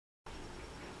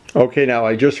Okay, now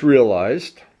I just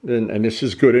realized, and this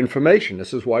is good information,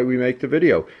 this is why we make the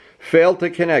video. Failed to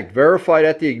connect. Verify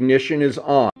that the ignition is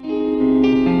on.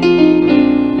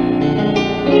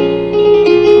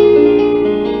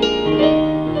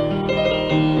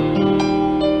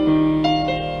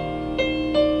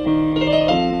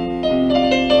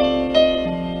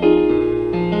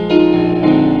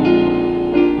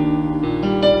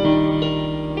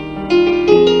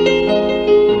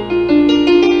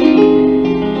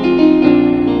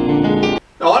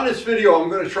 Now on this video I'm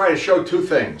going to try to show two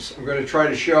things. I'm going to try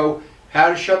to show how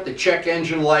to shut the check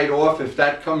engine light off if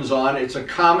that comes on. It's a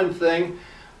common thing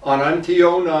on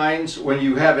MT-09s when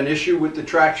you have an issue with the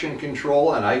traction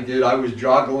control, and I was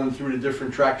joggling through the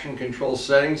different traction control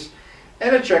settings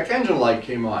and a check engine light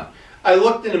came on. I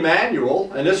looked in the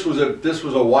manual, and this was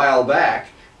a while back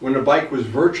when the bike was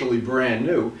virtually brand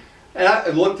new. And I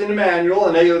looked in the manual,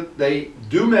 and they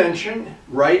do mention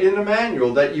right in the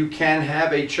manual that you can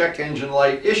have a check engine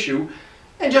light issue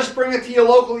and just bring it to your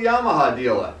local Yamaha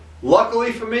dealer.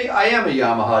 Luckily for me, I am a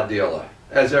Yamaha dealer,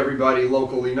 as everybody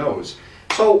locally knows.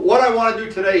 So what I want to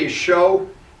do today is show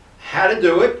how to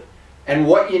do it and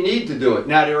what you need to do it.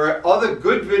 Now there are other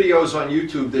good videos on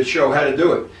YouTube that show how to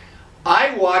do it.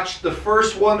 I watched the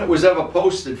first one that was ever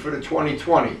posted for the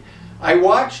 2020. I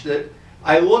watched it,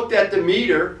 I looked at the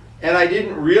meter, and I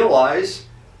didn't realize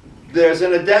there's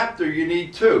an adapter you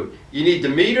need too. You need the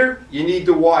meter, you need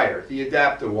the wire, the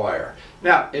adapter wire.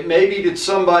 Now, it may be that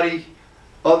somebody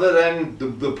other than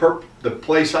the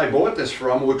place I bought this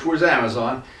from, which was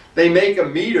Amazon, they make a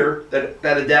meter that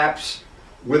adapts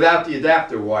without the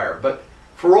adapter wire. But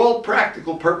for all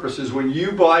practical purposes, when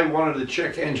you buy one of the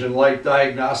check engine light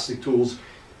diagnostic tools,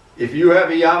 if you have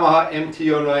a Yamaha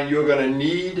MT-09, you're going to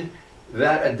need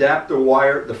that adapter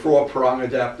wire, the 4-prong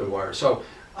adapter wire. So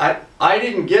I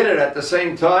didn't get it at the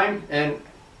same time, and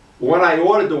when I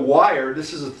ordered the wire,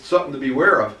 this is something to be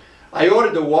aware of. I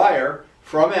ordered the wire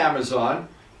from Amazon,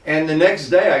 and the next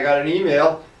day I got an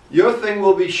email, your thing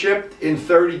will be shipped in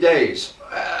 30 days.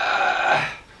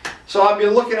 So I've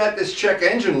been looking at this check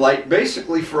engine light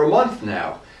basically for a month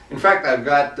now. In fact, I've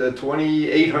got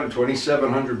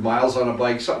 2,700 miles on a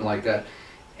bike, something like that.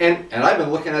 And I've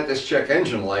been looking at this check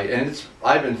engine light, and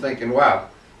I've been thinking, wow,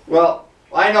 well,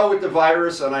 I know with the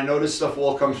virus, and I know this stuff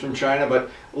all comes from China, but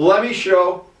let me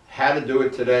show how to do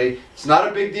it today. It's not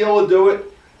a big deal to do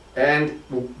it, and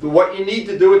what you need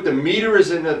to do it, the meter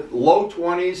is in the low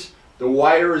 20s, the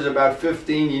wire is about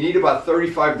 15, you need about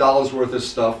 $35 worth of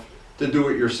stuff to do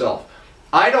it yourself.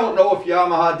 I don't know if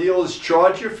Yamaha dealers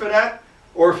charge you for that,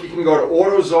 or if you can go to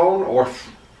AutoZone, or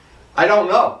I don't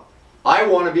know. I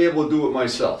want to be able to do it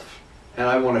myself, and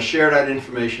I want to share that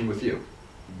information with you.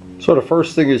 So the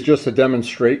first thing is just to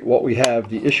demonstrate what we have,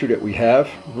 the issue that we have.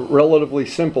 Relatively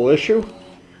simple issue.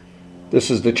 This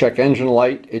is the check engine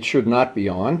light. It should not be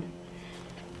on.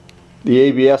 The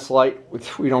ABS light,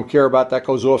 which we don't care about, that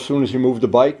goes off as soon as you move the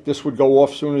bike. This would go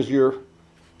off as soon as you're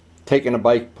taking a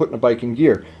bike, putting a bike in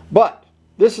gear. But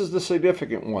this is the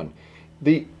significant one.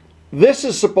 This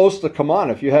is supposed to come on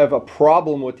if you have a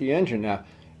problem with the engine. Now,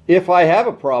 if I have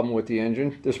a problem with the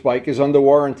engine, this bike is under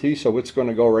warranty, so it's going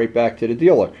to go right back to the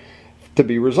dealer to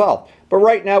be resolved. But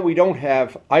right now I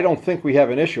don't think we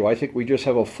have an issue. I think we just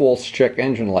have a false check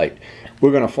engine light. We're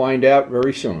going to find out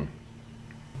very soon.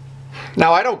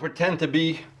 Now, I don't pretend to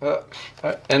be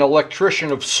an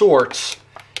electrician of sorts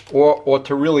or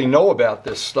to really know about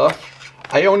this stuff.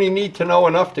 I only need to know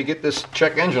enough to get this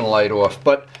check engine light off.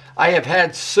 But I have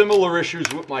had similar issues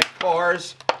with my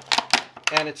cars,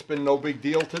 and it's been no big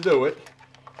deal to do it.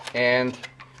 And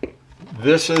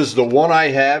this is the one I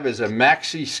have, is a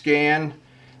maxi scan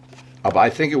of, I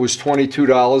think it was $22,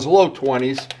 low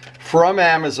 20s, from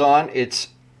Amazon. It's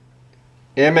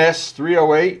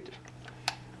MS308.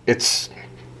 It's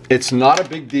not a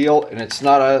big deal, and it's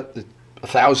not a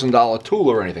 $1,000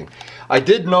 tool or anything. I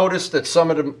did notice that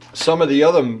some of the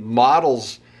other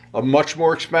models are much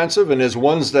more expensive, and there's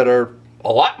ones that are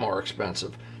a lot more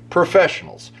expensive.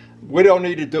 Professionals. We don't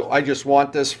need to do, I just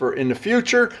want this for in the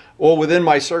future or within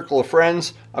my circle of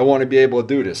friends. I want to be able to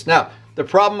do this. Now, the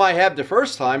problem I had the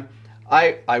first time,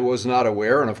 I was not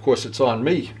aware, and of course it's on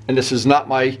me, and this is not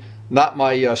my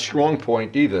strong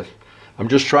point either. I'm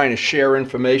just trying to share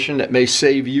information that may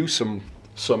save you some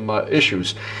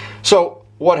issues. So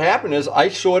what happened is, I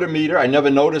saw the meter. I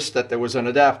never noticed that there was an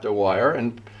adapter wire,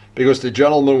 and because the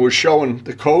gentleman was showing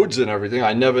the codes and everything,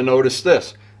 I never noticed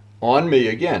this. On me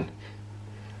again.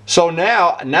 So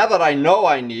now that I know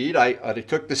I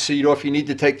took the seat off. You need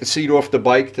to take the seat off the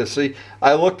bike to see.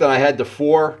 I looked, and I had the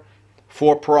four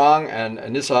prong,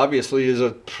 and this obviously is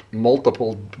a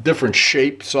multiple different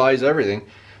shape, size, everything.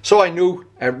 So I knew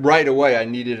right away I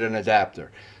needed an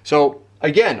adapter. So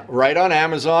again, right on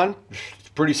Amazon, it's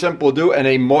pretty simple to do,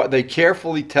 and they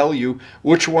carefully tell you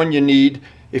which one you need.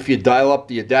 If you dial up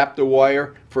the adapter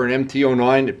wire for an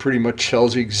MT-09, it pretty much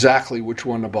tells you exactly which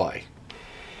one to buy.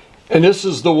 And this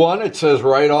is the one, it says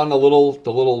right on the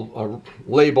little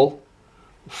label,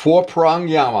 4-prong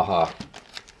Yamaha.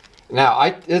 Now,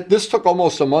 this took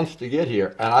almost a month to get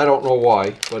here, and I don't know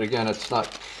why, but again, it's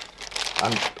not,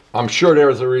 I'm sure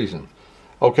there's a reason.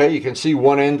 Okay, you can see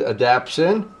one end adapts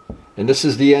in, and this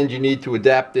is the end you need to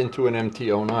adapt into an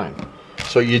MT-09.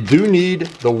 So you do need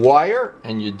the wire,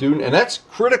 and that's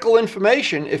critical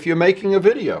information if you're making a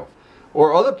video,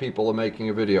 or other people are making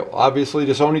a video. Obviously,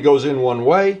 this only goes in one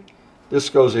way. This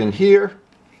goes in here,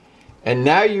 and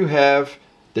now you have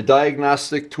the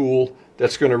diagnostic tool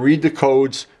that's going to read the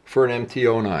codes for an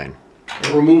MT-09.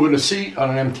 We're removing the seat on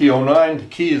an MT-09. The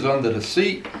key is under the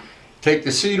seat. Take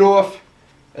the seat off,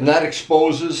 and that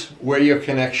exposes where your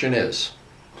connection is.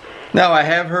 Now, I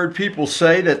have heard people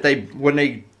say that when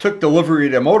they took delivery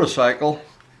of their motorcycle,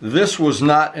 this was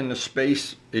not in the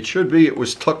space it should be. It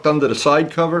was tucked under the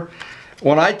side cover.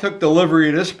 When I took delivery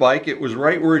of this bike, it was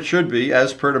right where it should be,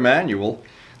 as per the manual.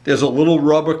 There's a little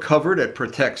rubber cover that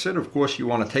protects it. Of course, you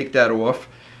want to take that off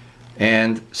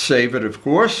and save it, of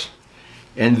course.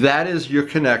 And that is your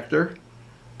connector.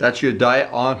 That's your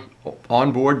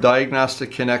onboard diagnostic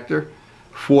connector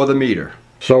for the meter.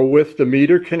 So with the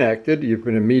meter connected, you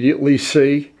can immediately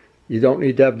see, you don't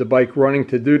need to have the bike running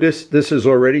to do this. This is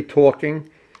already talking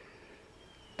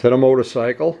to the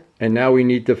motorcycle. And now we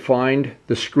need to find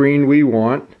the screen we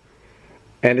want.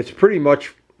 And it's pretty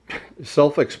much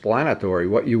self-explanatory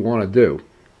what you want to do.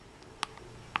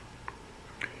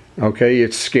 Okay,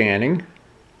 it's scanning,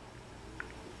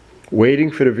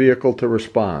 waiting for the vehicle to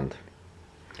respond.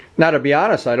 Now, to be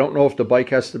honest, I don't know if the bike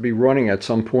has to be running at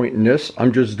some point in this.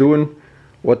 I'm just doing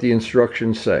what the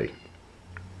instructions say.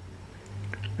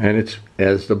 And it's,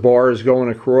 as the bar is going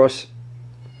across,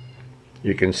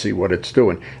 you can see what it's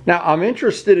doing. Now, I'm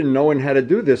interested in knowing how to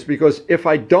do this, because if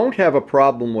I don't have a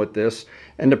problem with this,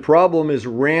 and the problem is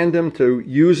random to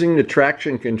using the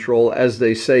traction control as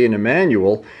they say in the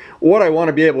manual, what I want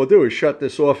to be able to do is shut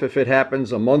this off if it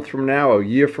happens a month from now, a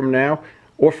year from now,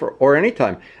 or any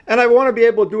time. And I want to be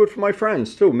able to do it for my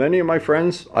friends too. Many of my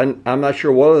friends, I'm not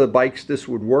sure what other bikes this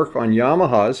would work on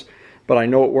Yamahas, but I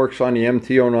know it works on the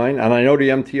MT-09, and I know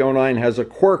the MT-09 has a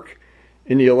quirk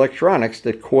in the electronics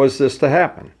that caused this to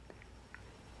happen.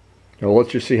 Now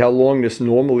let's just see how long this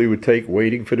normally would take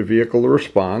waiting for the vehicle to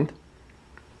respond.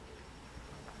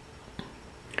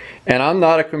 And I'm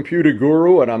not a computer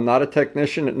guru, and I'm not a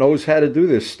technician that knows how to do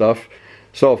this stuff.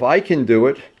 So if I can do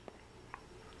it.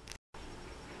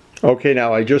 Okay,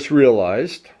 now I just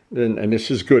realized, and this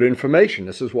is good information,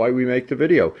 this is why we make the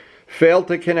video. Failed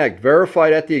to connect. Verify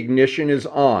that the ignition is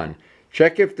on.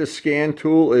 Check if the scan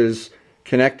tool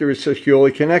connector is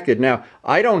securely connected. Now,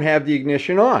 I don't have the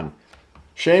ignition on.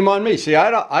 Shame on me. See,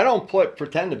 I don't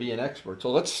pretend to be an expert.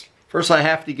 So first I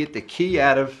have to get the key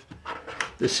out of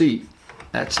the seat.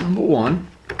 That's number one.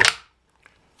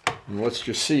 And let's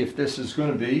just see if this is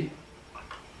going to be.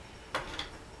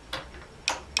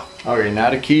 Okay, now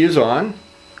the key is on.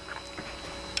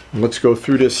 Let's go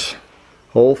through this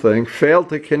whole thing. Failed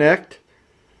to connect.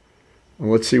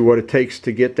 And let's see what it takes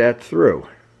to get that through.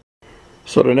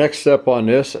 So the next step on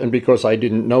this, and because I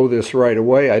didn't know this right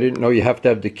away, I didn't know you have to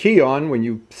have the key on when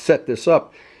you set this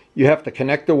up. You have to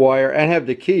connect the wire and have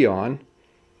the key on,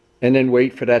 and then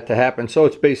wait for that to happen. So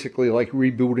it's basically like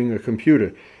rebooting a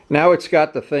computer. Now it's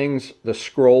got the things, the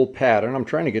scroll pattern. I'm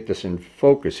trying to get this in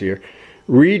focus here.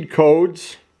 Read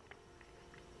codes,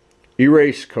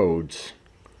 erase codes.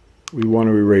 We want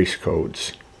to erase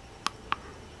codes.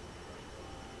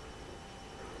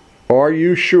 Are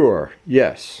you sure?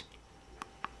 Yes.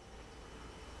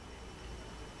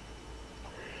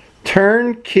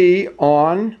 Turn key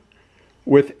on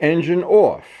with engine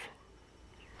off.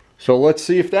 So let's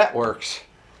see if that works.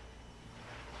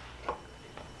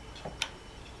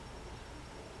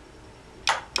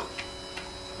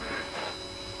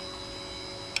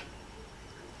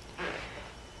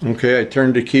 Okay, I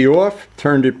turned the key off,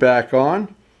 turned it back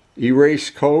on, erase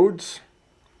codes.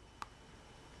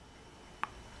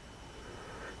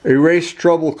 Erase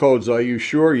trouble codes, are you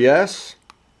sure? Yes.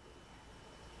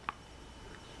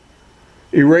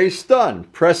 Erase done.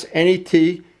 Press any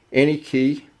key.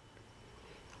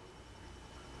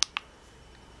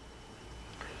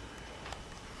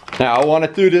 Now I want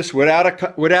to do this without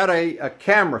a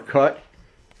camera cut,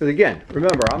 because again,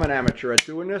 remember, I'm an amateur at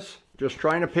doing this, just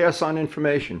trying to pass on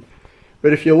information.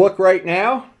 But if you look right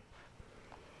now,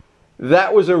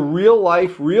 that was a real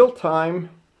life, real time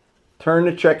turn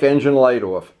the check engine light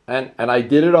off. And I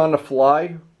did it on the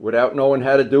fly without knowing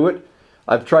how to do it.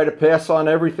 I've tried to pass on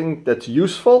everything that's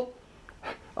useful.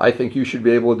 I think you should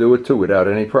be able to do it too without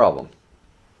any problem.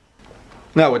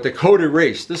 Now with the code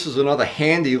erase, this is another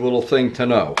handy little thing to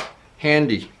know.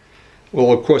 Handy.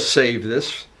 We'll of course save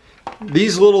this.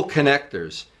 These little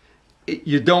connectors,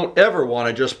 you don't ever want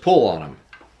to just pull on them.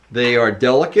 They are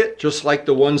delicate, just like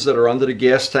the ones that are under the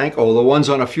gas tank, or the ones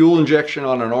on a fuel injection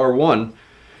on an R1,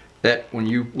 that when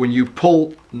you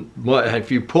pull,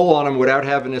 if you pull on them without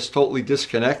having this totally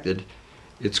disconnected,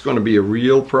 it's going to be a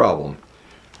real problem.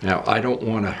 Now, I don't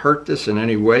want to hurt this in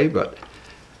any way, but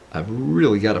I've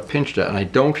really got to pinch that,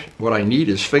 and what I need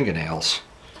is fingernails.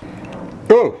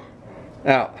 Oh,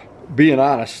 now, being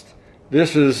honest,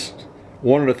 this is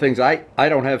one of the things, I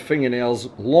don't have fingernails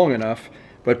long enough,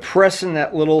 but pressing the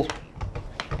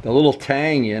little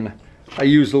tang in, I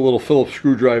use the little Phillips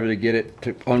screwdriver to get it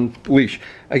to unleash.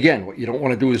 Again, what you don't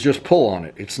want to do is just pull on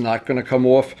it. It's not going to come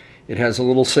off. It has a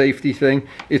little safety thing.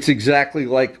 It's exactly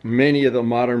like many of the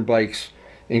modern bikes,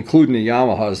 including the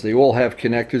Yamahas. They all have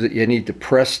connectors that you need to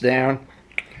press down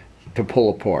to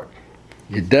pull apart.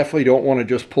 You definitely don't want to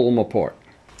just pull them apart.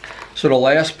 So the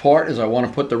last part is I want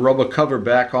to put the rubber cover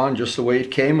back on just the way it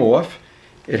came off.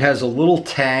 It has a little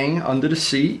tang under the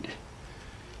seat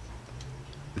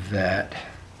that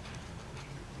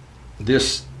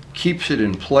this keeps it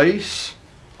in place,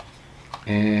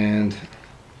 and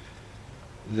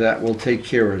that will take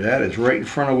care of that. It's right in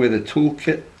front of where the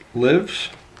toolkit lives.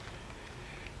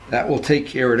 That will take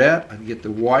care of that. I get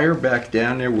the wire back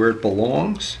down there where it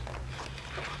belongs.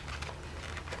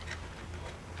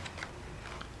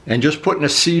 And just putting a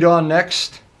seat on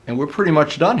next, and we're pretty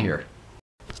much done here.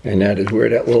 And that is where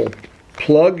that little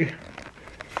plug,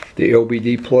 the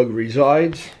OBD plug,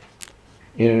 resides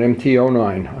in an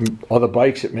MT-09. Other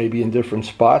bikes it may be in different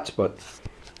spots, but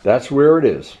that's where it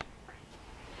is.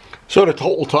 So the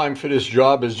total time for this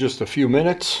job is just a few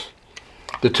minutes.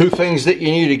 The two things that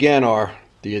you need again are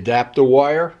the adapter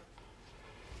wire,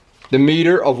 the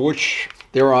meter, of which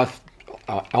they're on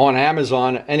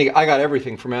Amazon. I got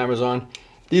everything from Amazon.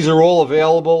 These are all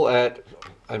available at,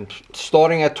 I'm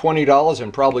starting at $20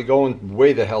 and probably going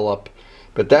way the hell up.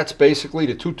 But that's basically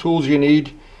the two tools you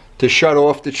need to shut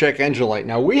off the check engine light.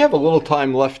 Now we have a little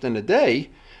time left in the day.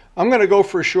 I'm going to go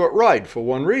for a short ride for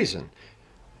one reason.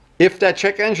 If that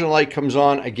check engine light comes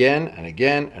on again and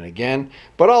again and again,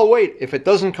 but I'll wait. If it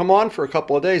doesn't come on for a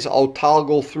couple of days, I'll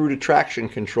toggle through the traction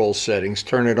control settings,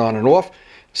 turn it on and off,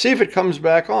 see if it comes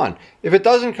back on. If it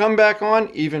doesn't come back on,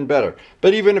 even better.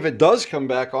 But even if it does come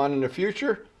back on in the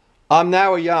future, I'm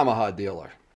now a Yamaha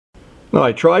dealer. Now,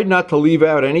 I tried not to leave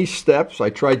out any steps. I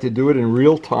tried to do it in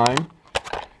real time,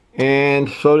 and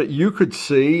so that you could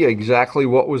see exactly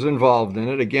what was involved in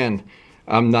it. Again,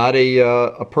 I'm not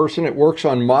a person that works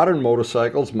on modern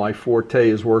motorcycles. My forte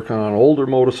is working on older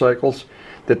motorcycles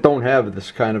that don't have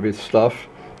this kind of stuff.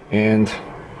 And,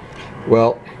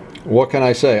 well, what can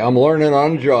I say? I'm learning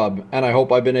on the job, and I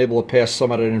hope I've been able to pass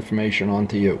some of that information on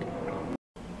to you.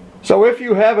 So if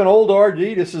you have an old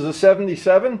RD, this is a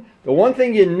 77, the one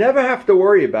thing you never have to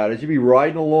worry about is you'll be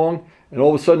riding along and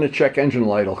all of a sudden the check engine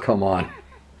light will come on.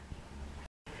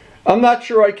 I'm not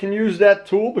sure I can use that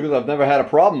tool because I've never had a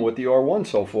problem with the R1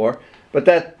 so far, but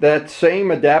that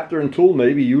same adapter and tool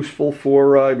may be useful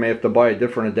for, I may have to buy a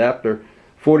different adapter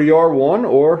for the R1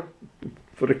 or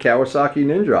for the Kawasaki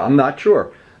Ninja. I'm not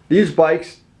sure. These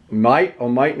bikes might or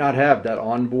might not have that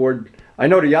onboard. I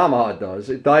know the Yamaha does.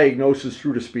 It diagnoses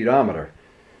through the speedometer.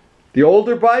 The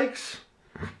older bikes,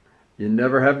 you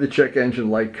never have the check engine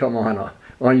light come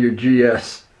on your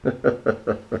GS.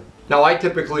 Now, I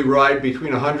typically ride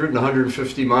between 100 and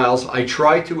 150 miles. I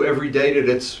try to every day that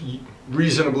it's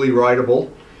reasonably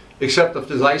rideable, except if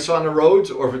there's ice on the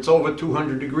roads or if it's over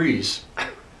 200 degrees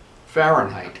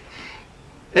Fahrenheit.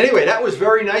 Anyway, that was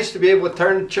very nice to be able to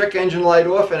turn the check engine light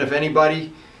off, and if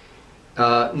anybody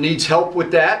needs help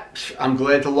with that, I'm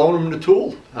glad to loan them the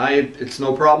tool. It's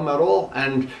no problem at all,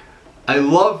 and I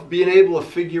love being able to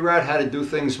figure out how to do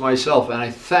things myself, and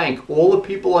I thank all the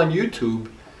people on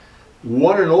YouTube,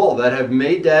 one and all, that have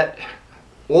made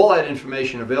all that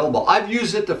information available. I've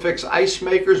used it to fix ice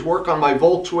makers, work on my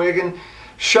Volkswagen,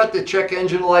 shut the check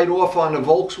engine light off on the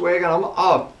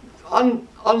Volkswagen.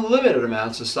 Unlimited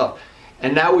amounts of stuff.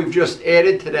 And now we've just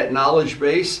added to that knowledge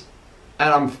base,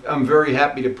 and I'm very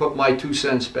happy to put my 2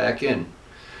 cents back in.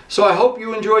 So I hope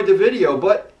you enjoyed the video,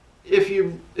 but if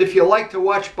you like to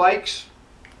watch bikes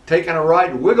taking a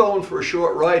ride, we're going for a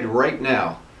short ride right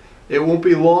now. It won't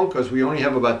be long because we only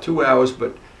have about 2 hours,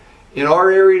 but In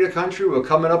our area of the country, we're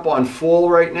coming up on fall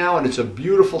right now, and it's a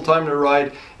beautiful time to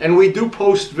ride. And we do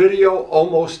post video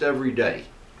almost every day.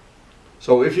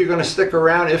 So if you're going to stick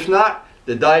around, if not,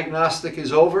 the diagnostic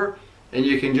is over, and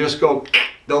you can just go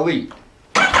delete.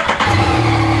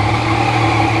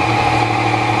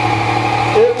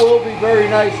 It will be very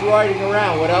nice riding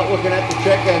around without looking at the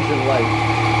check engine light.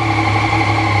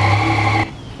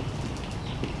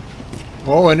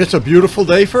 Oh, and it's a beautiful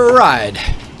day for a ride.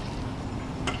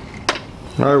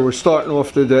 All right, we're starting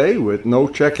off the day with no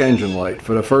check engine light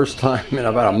for the first time in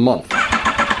about a month.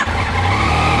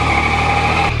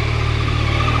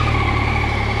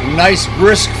 A nice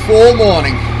brisk fall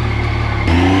morning.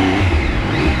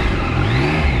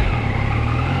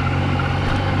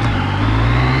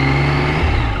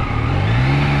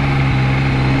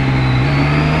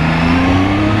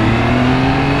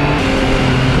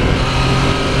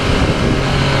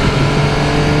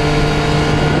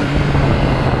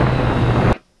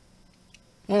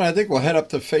 And I think we'll head up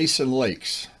to Faison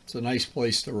Lakes. It's a nice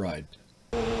place to ride.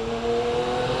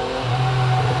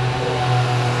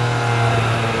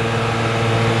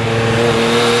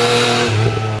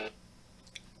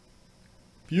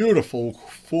 Beautiful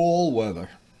fall weather.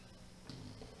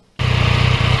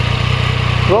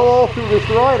 Well, all through this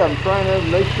ride I'm trying to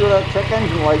make sure that check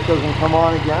engine light doesn't come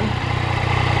on again.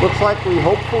 Looks like we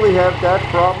hopefully have that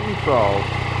problem solved.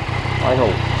 I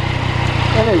hope.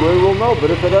 Anyway, we'll know, but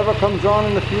if it ever comes on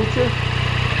in the future,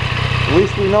 at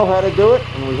least we know how to do it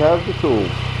and we have the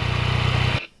tools.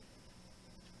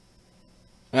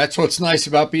 That's what's nice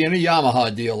about being a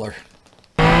Yamaha dealer.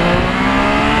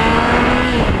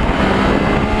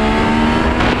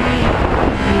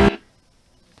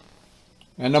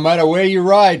 And no matter where you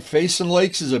ride, Faison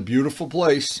Lakes is a beautiful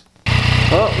place.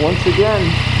 Once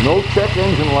again, no check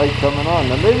engine light coming on.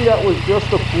 Now maybe that was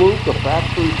just a fluke, a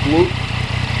factory fluke.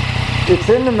 It's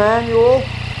in the manual.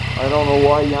 I don't know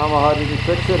why Yamaha didn't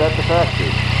fix it at the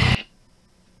factory.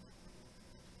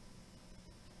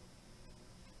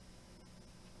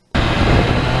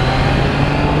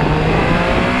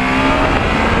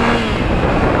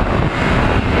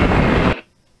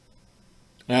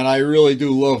 And I really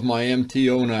do love my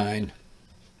MT-09.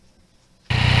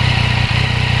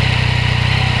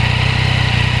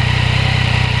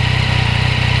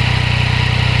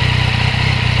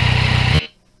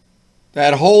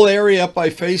 That whole area up by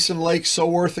Faison Lake, so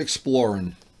worth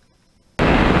exploring.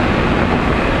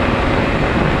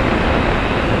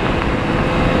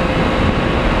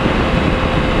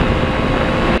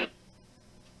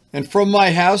 And from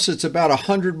my house, it's about a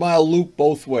 100-mile loop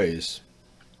both ways.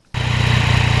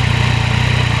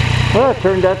 Well, it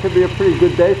turned out to be a pretty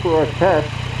good day for our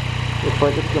test. Looks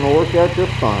like it's going to work out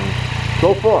just fine.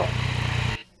 So far.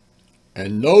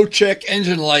 And no check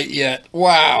engine light yet.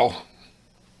 Wow.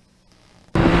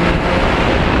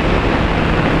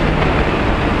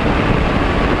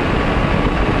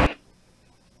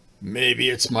 Maybe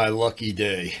it's my lucky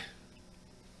day.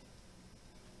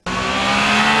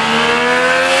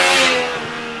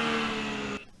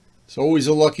 It's always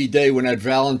a lucky day when that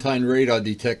Valentine radar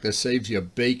detector saves you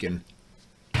bacon.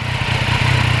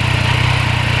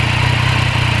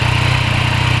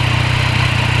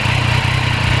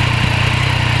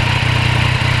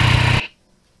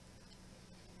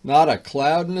 Not a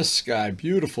cloud in the sky.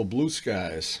 Beautiful blue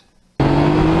skies.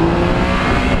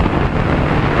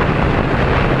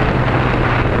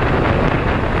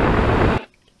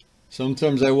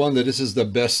 Sometimes I wonder this is the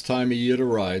best time of year to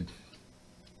ride.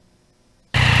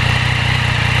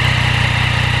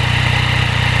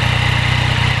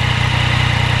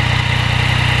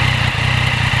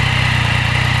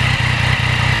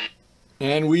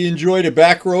 And we enjoy the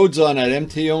back roads on that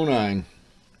MT-09.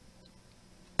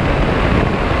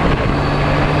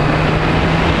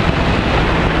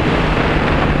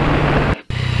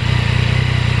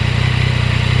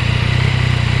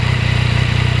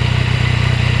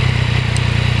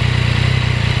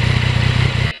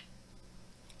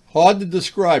 Hard to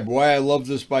describe why I love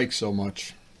this bike so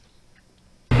much.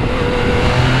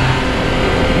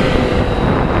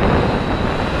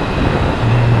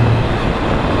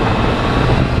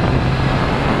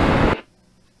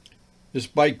 This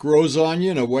bike grows on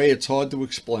you in a way it's hard to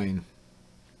explain.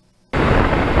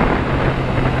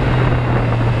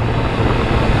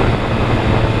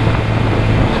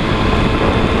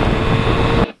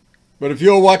 But if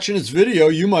you're watching this video,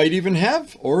 you might even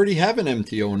already have an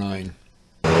MT-09.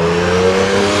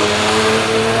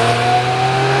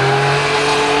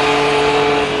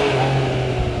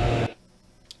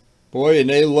 Boy, and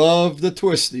they love the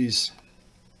twisties.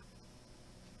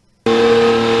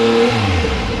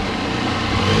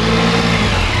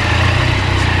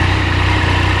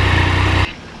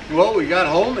 Well, we got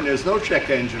home and there's no check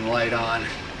engine light on.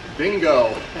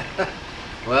 Bingo.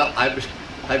 Well, I've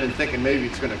been thinking maybe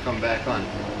it's going to come back on.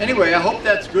 Anyway, I hope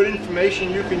that's good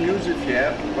information you can use if you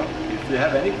have, well, if you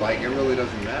have any bike. It really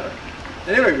doesn't matter.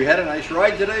 Anyway, we had a nice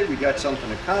ride today. We got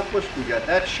something accomplished. We got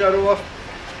that shut off.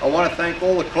 I want to thank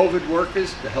all the COVID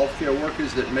workers, the healthcare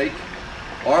workers that make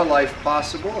our life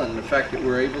possible, and the fact that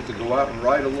we're able to go out and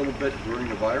ride a little bit during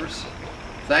the virus.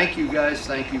 Thank you guys.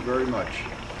 Thank you very much.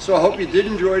 So I hope you did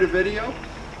enjoy the video.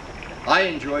 I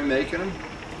enjoy making them,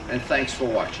 and thanks for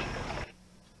watching.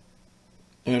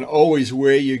 And always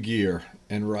wear your gear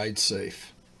and ride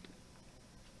safe.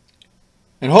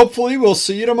 And hopefully we'll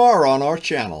see you tomorrow on our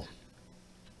channel.